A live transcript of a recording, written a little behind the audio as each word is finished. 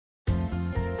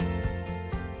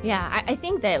Yeah, I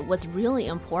think that what's really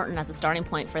important as a starting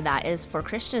point for that is for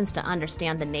Christians to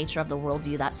understand the nature of the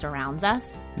worldview that surrounds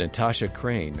us. Natasha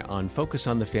Crane on Focus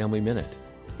on the Family Minute.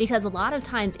 Because a lot of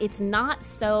times it's not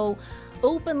so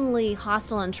openly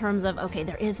hostile in terms of, okay,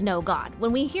 there is no God.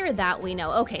 When we hear that, we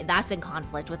know, okay, that's in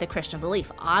conflict with the Christian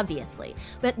belief, obviously.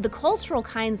 But the cultural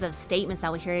kinds of statements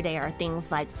that we hear today are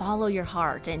things like follow your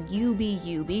heart and you,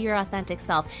 be your authentic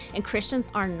self. And Christians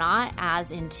are not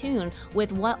as in tune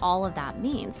with what all of that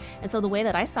means. And so the way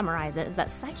that I summarize it is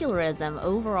that secularism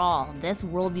overall, this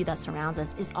worldview that surrounds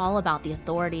us, is all about the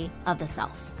authority of the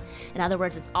self. In other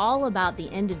words, it's all about the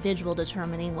individual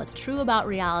determining what's true about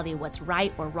reality, what's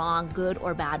right or wrong, good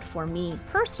or bad for me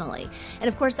personally. And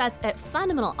of course, that's at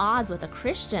fundamental odds with a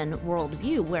Christian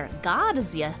worldview where God is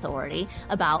the authority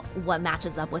about what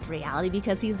matches up with reality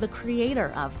because he's the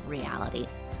creator of reality.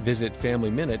 Visit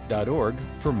FamilyMinute.org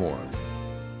for more.